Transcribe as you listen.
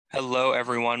Hello,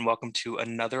 everyone. Welcome to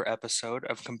another episode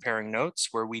of Comparing Notes,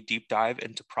 where we deep dive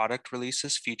into product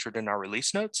releases featured in our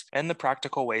release notes and the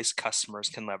practical ways customers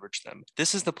can leverage them.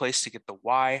 This is the place to get the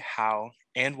why, how,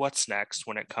 and what's next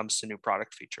when it comes to new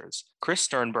product features. Chris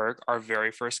Sternberg, our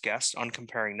very first guest on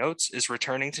Comparing Notes, is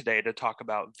returning today to talk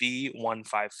about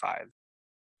v155.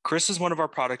 Chris is one of our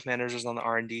product managers on the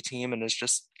R&D team and is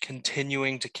just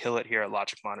continuing to kill it here at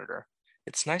Logic Monitor.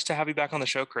 It's nice to have you back on the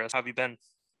show, Chris. How have you been?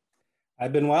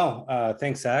 I've been well.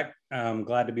 Thanks, Zach. I'm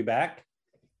glad to be back.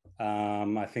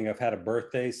 I think I've had a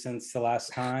birthday since the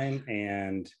last time,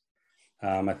 and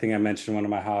I think I mentioned one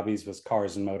of my hobbies was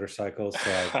cars and motorcycles.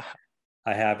 So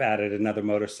I have added another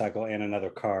motorcycle and another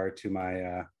car to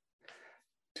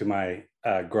my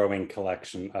growing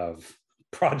collection of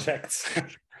projects.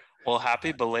 Well,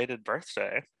 happy belated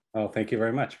birthday. Oh, thank you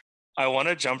very much. I want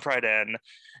to jump right in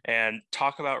and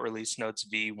talk about release notes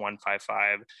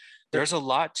v155. There's a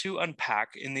lot to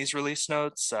unpack in these release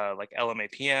notes, like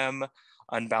LMAPM,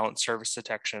 unbalanced service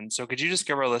detection. So could you just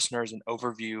give our listeners an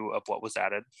overview of what was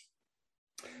added?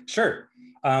 Sure.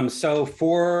 So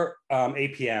for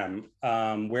APM,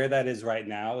 where that is right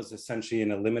now is essentially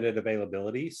in a limited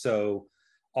availability. So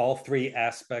all three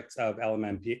aspects of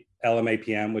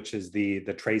LMAPM, which is the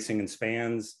tracing and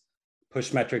spans,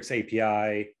 push metrics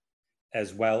API,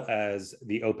 as well as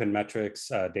the open metrics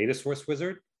data source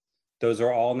wizard. Those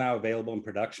are all now available in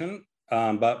production,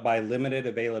 but by limited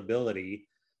availability,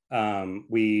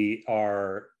 we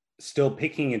are still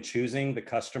picking and choosing the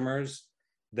customers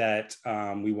that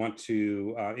we want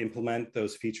to implement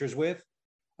those features with,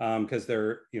 because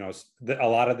they're, a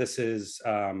lot of this is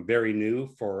very new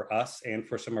for us and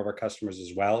for some of our customers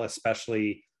as well,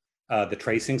 especially the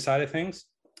tracing side of things.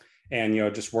 And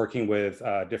just working with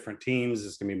different teams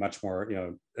is going to be much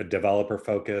more developer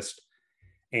focused.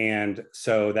 And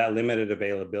so that limited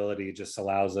availability just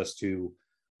allows us to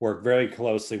work very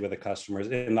closely with the customers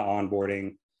in the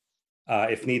onboarding.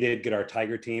 If needed, get our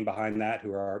Tiger team behind that,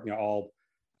 who are all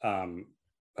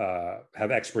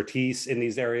have expertise in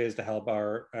these areas to help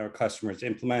our customers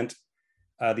implement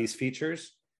these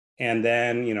features. And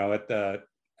then at the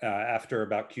after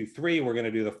about Q3, we're going to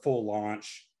do the full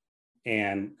launch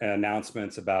and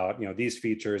announcements about these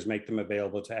features, make them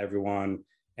available to everyone,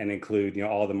 and include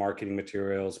all the marketing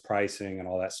materials, pricing, and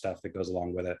all that stuff that goes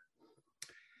along with it.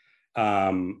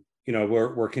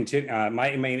 We're continuing.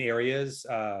 My main areas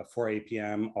for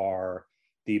APM are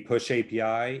the push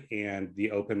API and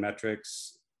the open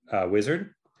metrics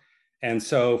wizard. And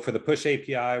so for the push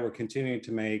API, we're continuing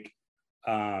to make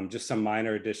just some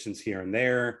minor additions here and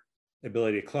there. The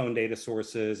ability to clone data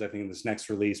sources. I think in this next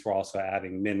release, we're also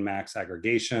adding min-max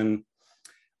aggregation.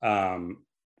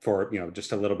 For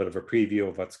just a little bit of a preview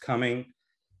of what's coming.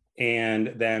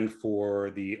 And then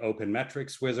for the open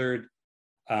metrics wizard,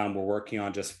 we're working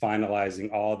on just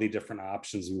finalizing all the different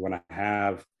options we want to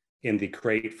have in the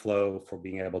create flow for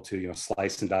being able to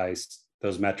slice and dice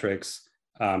those metrics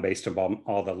based on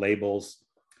all the labels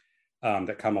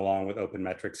that come along with open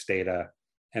metrics data,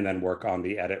 and then work on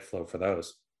the edit flow for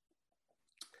those.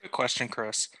 Good question,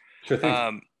 Chris. Sure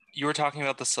thing. You were talking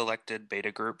about the selected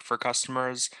beta group for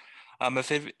customers.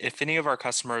 If any of our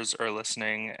customers are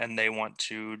listening and they want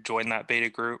to join that beta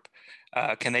group,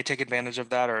 can they take advantage of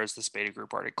that, or is this beta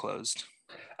group already closed?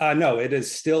 No, it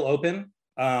is still open.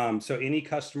 So any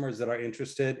customers that are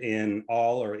interested in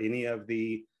all or any of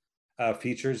the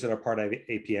features that are part of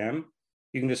APM,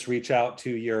 you can just reach out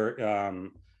to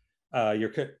your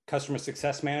customer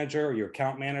success manager or your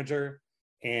account manager,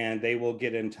 and they will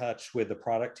get in touch with the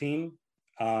product team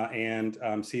and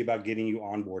see about getting you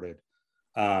onboarded.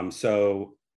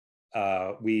 So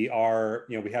we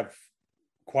have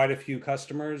quite a few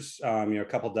customers, a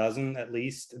couple dozen at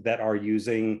least, that are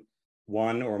using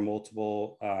one or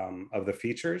multiple of the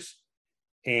features,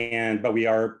 but we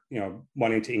are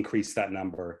wanting to increase that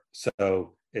number.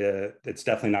 So it's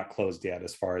definitely not closed yet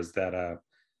as far as that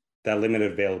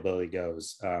limited availability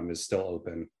goes. Is still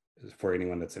open for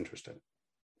anyone that's interested.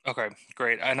 Okay,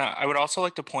 great. And I would also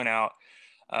like to point out,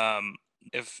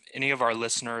 if any of our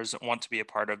listeners want to be a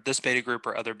part of this beta group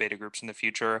or other beta groups in the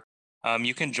future,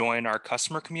 you can join our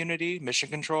customer community, Mission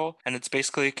Control. And it's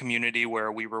basically a community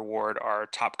where we reward our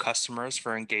top customers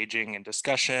for engaging in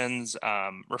discussions,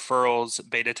 referrals,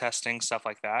 beta testing, stuff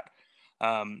like that.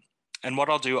 And what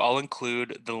I'll do, I'll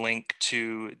include the link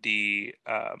to the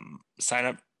sign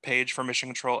up page for Mission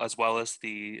Control, as well as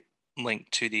the link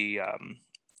to the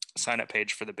sign up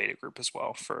page for the beta group as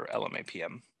well for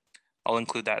LMAPM. I'll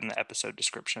include that in the episode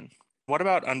description. What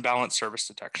about unbalanced service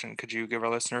detection? Could you give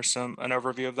our listeners an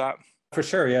overview of that? For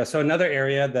sure. Yeah. So another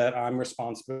area that I'm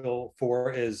responsible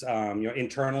for is,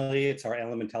 internally, it's our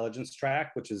LM intelligence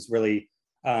track, which is really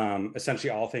essentially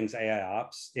all things AI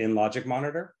ops in Logic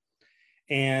Monitor.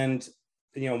 And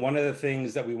one of the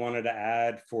things that we wanted to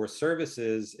add for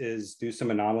services is do some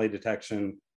anomaly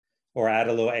detection or add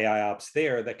a little AI ops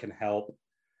there that can help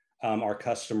our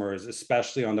customers,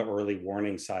 especially on the early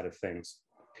warning side of things.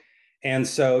 And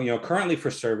so, currently for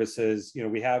services,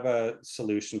 we have a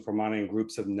solution for monitoring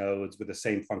groups of nodes with the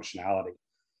same functionality.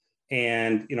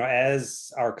 And,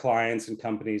 as our clients and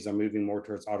companies are moving more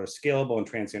towards auto-scalable and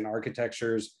transient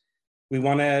architectures, we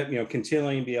want to,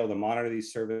 continually be able to monitor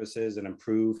these services and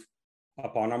improve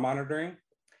upon our monitoring.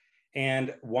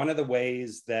 And one of the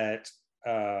ways that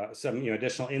some,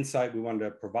 additional insight we wanted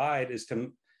to provide is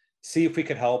to see if we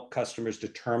could help customers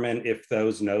determine if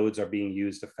those nodes are being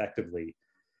used effectively.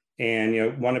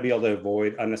 And want to be able to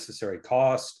avoid unnecessary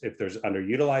cost if there's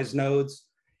underutilized nodes,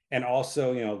 and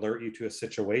also alert you to a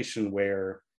situation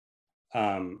where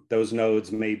those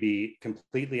nodes may be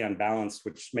completely unbalanced,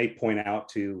 which may point out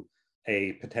to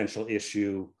a potential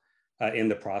issue in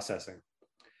the processing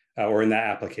or in that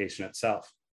application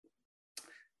itself.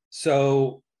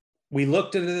 So we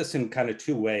looked into this in kind of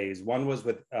two ways. One was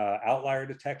with outlier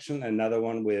detection, another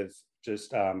one with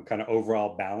just kind of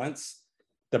overall balance.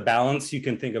 The balance you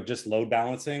can think of just load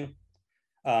balancing,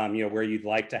 where you'd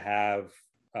like to have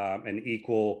an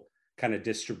equal kind of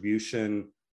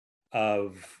distribution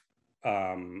of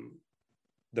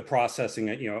the processing,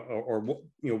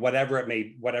 whatever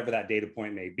that data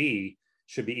point may be,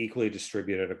 should be equally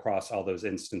distributed across all those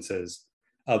instances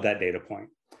of that data point.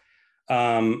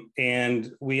 And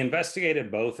we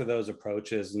investigated both of those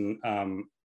approaches, and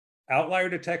outlier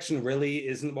detection really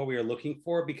isn't what we were looking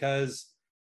for, because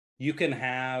you can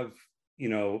have,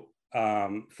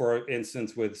 for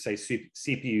instance, with say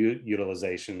CPU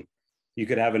utilization, you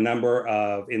could have a number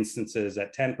of instances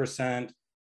at 10%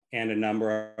 and a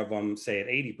number of them say at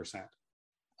 80%.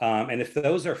 And if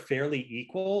those are fairly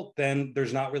equal, then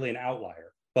there's not really an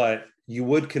outlier, but you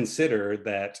would consider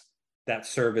that that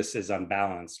service is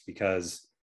unbalanced because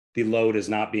the load is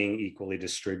not being equally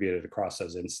distributed across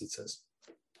those instances.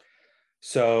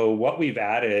 So what we've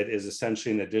added is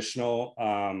essentially an additional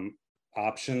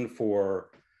option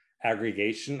for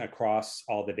aggregation across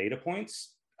all the data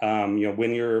points. When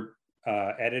you're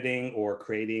editing or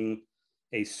creating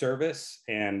a service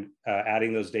and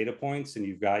adding those data points, and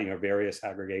you've got various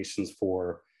aggregations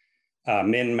for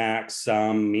min, max,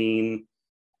 sum, mean,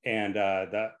 and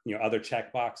the other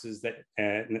checkboxes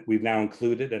that we've now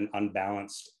included an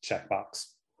unbalanced checkbox.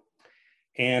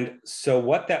 And so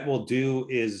what that will do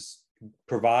is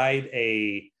provide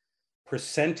a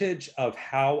percentage of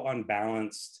how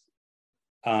unbalanced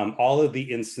all of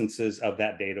the instances of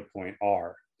that data point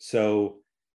are. So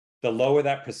the lower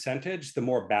that percentage, the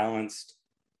more balanced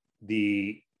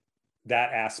that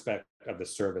aspect of the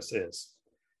service is.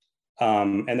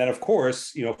 And then of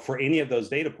course, for any of those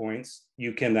data points,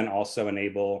 you can then also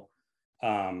enable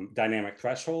dynamic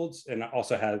thresholds, and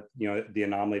also have the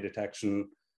anomaly detection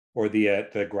or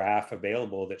the graph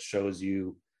available that shows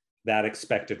you that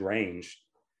expected range.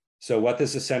 So what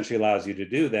this essentially allows you to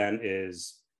do then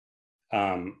is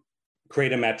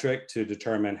create a metric to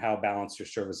determine how balanced your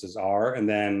services are, and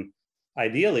then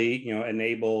ideally,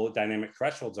 enable dynamic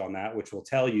thresholds on that, which will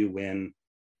tell you when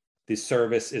the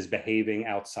service is behaving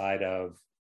outside of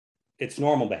its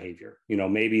normal behavior.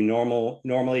 Maybe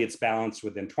normally it's balanced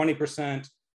within 20%,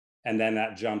 and then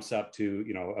that jumps up to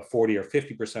a 40 or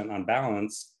 50%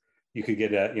 unbalance. You could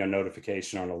get a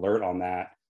notification or an alert on that,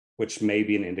 which may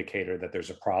be an indicator that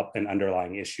there's an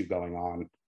underlying issue going on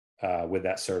with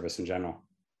that service in general.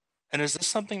 And is this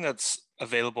something that's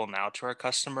available now to our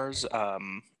customers?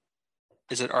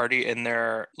 Is it already in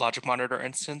their Logic Monitor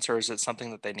instance, or is it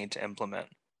something that they need to implement?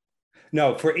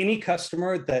 No, for any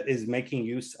customer that is making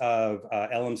use of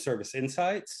LM Service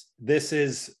Insights, this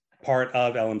is part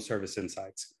of LM Service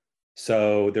Insights.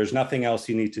 So there's nothing else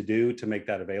you need to do to make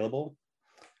that available,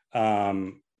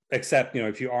 except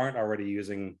if you aren't already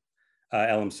using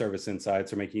LM Service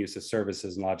Insights or making use of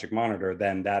services in Logic Monitor,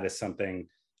 then that is something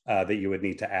that you would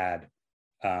need to add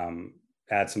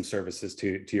some services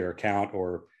to your account,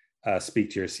 or speak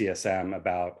to your CSM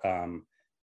about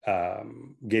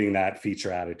getting that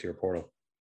feature added to your portal.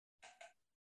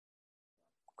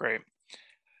 Great.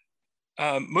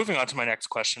 Moving on to my next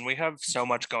question, we have so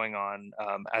much going on,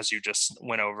 as you just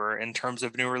went over, in terms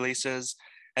of new releases,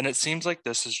 and it seems like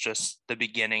this is just the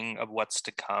beginning of what's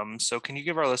to come. So can you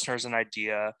give our listeners an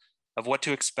idea of what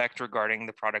to expect regarding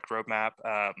the product roadmap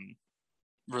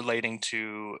relating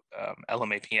to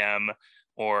LMAPM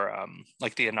or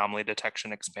like the anomaly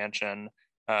detection expansion?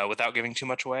 without giving too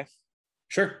much away?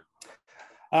 Sure.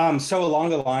 So along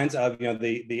the lines of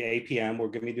the APM, we're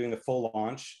going to be doing the full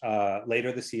launch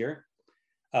later this year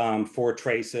for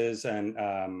traces and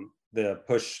the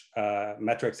push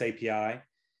metrics API,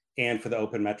 and for the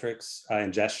open metrics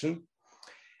ingestion.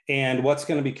 And what's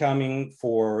going to be coming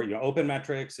for open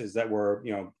metrics is that we're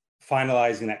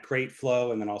finalizing that create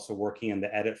flow, and then also working in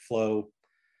the edit flow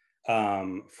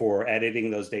for editing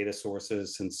those data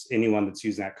sources, since anyone that's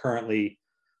using that currently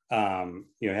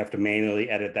have to manually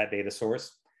edit that data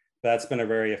source. That's been a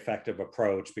very effective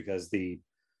approach, because we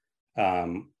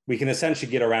can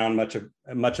essentially get around much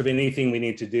of anything we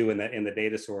need to do in the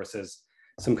data sources.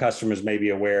 Some customers may be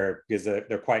aware, because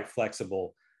they're quite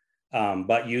flexible,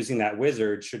 but using that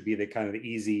wizard should be the kind of the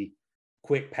easy,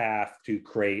 quick path to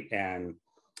create and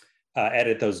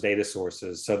edit those data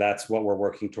sources. So that's what we're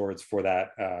working towards for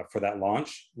that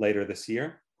launch later this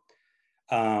year.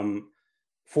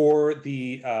 For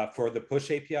the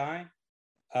push API,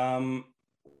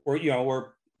 we're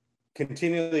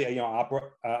continually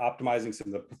optimizing some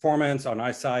of the performance. On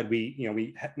our side, we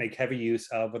make heavy use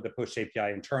of the push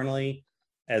API internally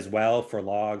as well, for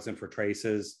logs and for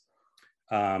traces,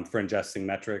 for ingesting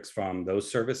metrics from those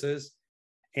services.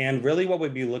 And really what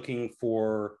we'd be looking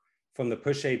for from the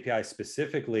push API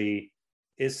specifically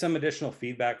is some additional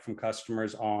feedback from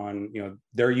customers on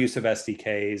their use of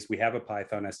SDKs. We have a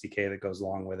Python SDK that goes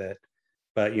along with it,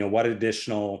 but what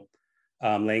additional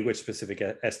language specific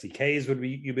SDKs would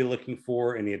you be looking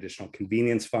for? Any additional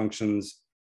convenience functions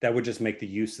that would just make the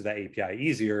use of the API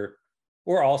easier,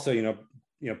 or also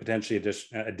potentially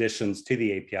additions to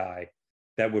the API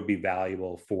that would be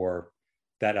valuable for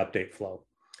that update flow.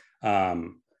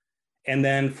 And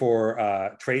then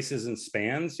for traces and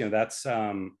spans, that's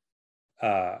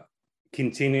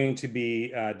continuing to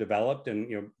be developed,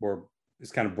 and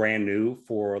it's kind of brand new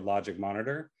for Logic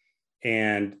Monitor.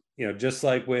 And just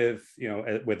like with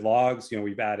logs,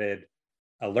 we've added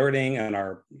alerting and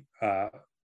are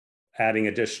adding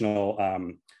additional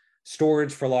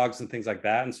storage for logs and things like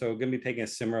that. And so we're going to be taking a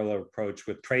similar approach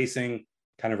with tracing,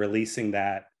 kind of releasing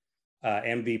that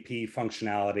MVP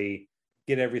functionality,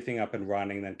 get everything up and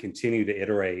running, then continue to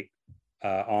iterate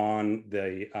on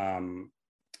the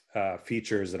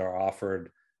features that are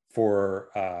offered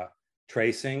for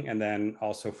tracing, and then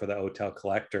also for the OTel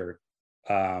collector,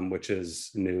 which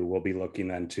is new. We'll be looking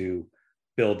then to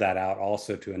build that out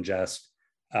also to ingest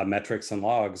metrics and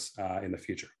logs in the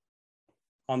future.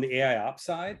 On the AI ops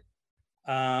side,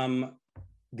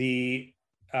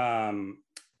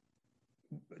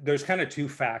 there's kind of two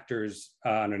factors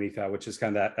underneath that, which is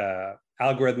kind of that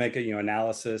algorithmic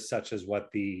analysis, such as what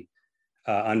the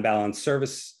unbalanced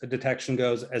service detection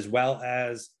goes, as well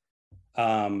as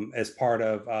part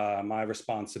of my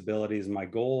responsibilities, my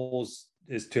goals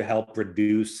is to help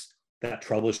reduce that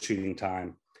troubleshooting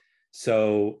time.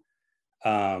 So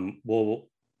we'll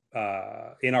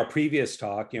in our previous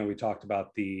talk, we talked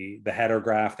about the header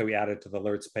graph that we added to the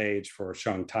alerts page for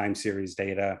showing time series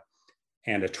data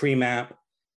and a tree map.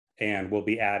 And we'll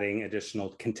be adding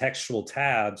additional contextual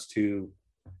tabs to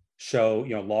show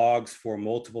logs for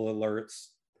multiple alerts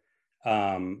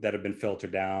that have been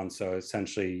filtered down. So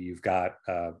essentially you've got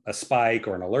a spike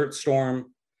or an alert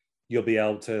storm. You'll be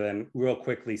able to then real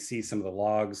quickly see some of the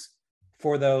logs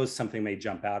for those. Something may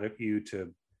jump out at you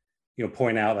to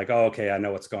point out like, oh, okay, I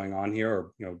know what's going on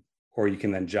here, or you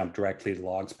can then jump directly to the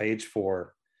logs page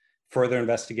for further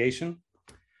investigation.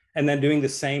 And then doing the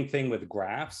same thing with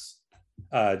graphs,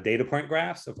 data point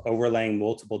graphs of overlaying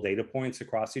multiple data points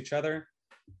across each other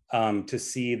to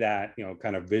see that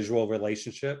kind of visual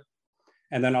relationship.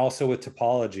 And then also with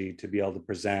topology to be able to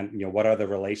present what are the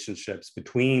relationships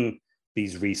between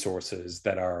these resources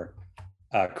that are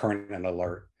current and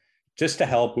alert, just to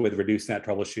help with reducing that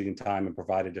troubleshooting time and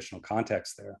provide additional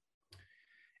context there.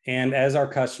 And as our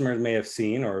customers may have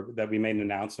seen, or that we made an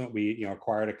announcement, we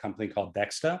acquired a company called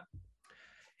Dexta.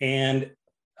 And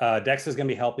Dexta is going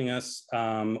to be helping us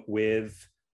with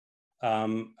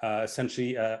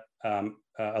essentially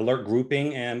alert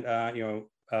grouping and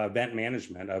event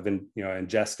management of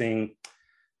ingesting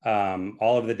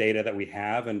all of the data that we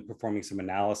have and performing some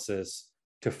analysis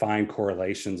to find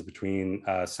correlations between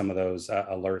some of those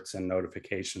alerts and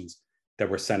notifications that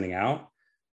we're sending out,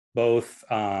 both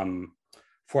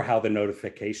for how the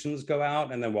notifications go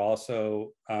out. And then we'll also,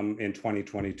 in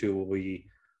 2022, we'll be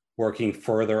working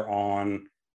further on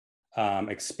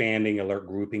expanding alert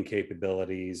grouping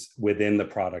capabilities within the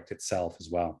product itself as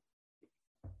well.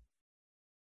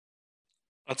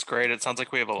 That's great. It sounds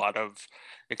like we have a lot of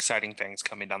exciting things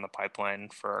coming down the pipeline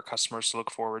for our customers to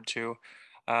look forward to.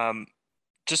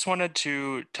 Just wanted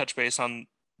to touch base on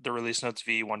the release notes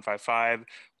v155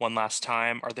 one last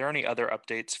time, are there any other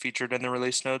updates featured in the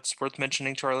release notes worth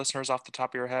mentioning to our listeners off the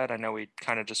top of your head? I know we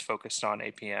kind of just focused on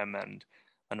APM and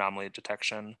anomaly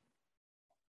detection.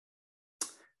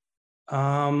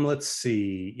 Let's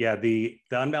see. Yeah, the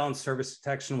unbalanced service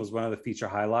detection was one of the feature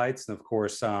highlights, and of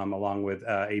course, along with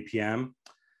APM.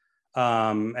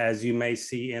 As you may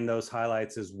see in those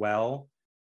highlights as well,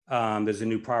 there's a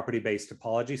new property-based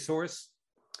topology source,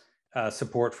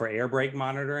 support for air brake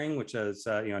monitoring, which is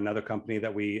another company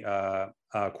that we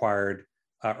acquired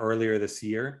earlier this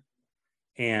year,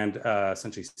 and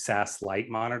essentially SaaS light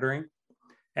monitoring.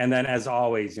 And then, as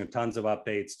always, tons of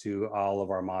updates to all of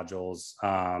our modules,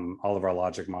 all of our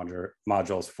logic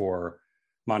modules for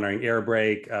monitoring air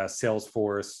brake,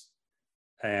 Salesforce,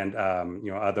 and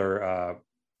other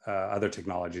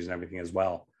technologies and everything as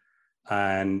well.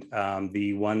 And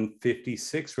the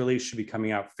 156 release should be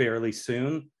coming out fairly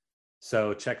soon.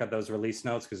 So check out those release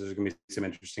notes because there's going to be some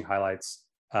interesting highlights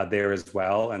there as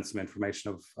well, and some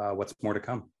information of what's more to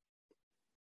come.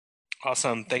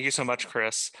 Awesome. Thank you so much,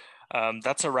 Chris.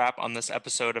 That's a wrap on this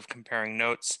episode of Comparing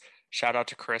Notes. Shout out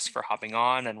to Chris for hopping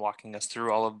on and walking us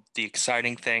through all of the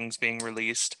exciting things being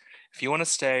released. If you want to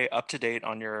stay up to date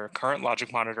on your current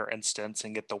Logic Monitor instance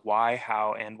and get the why,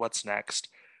 how, and what's next,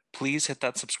 please hit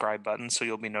that subscribe button so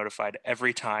you'll be notified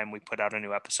every time we put out a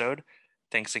new episode.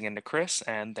 Thanks again to Chris,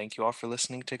 and thank you all for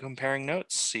listening to Comparing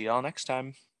Notes. See y'all next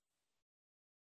time.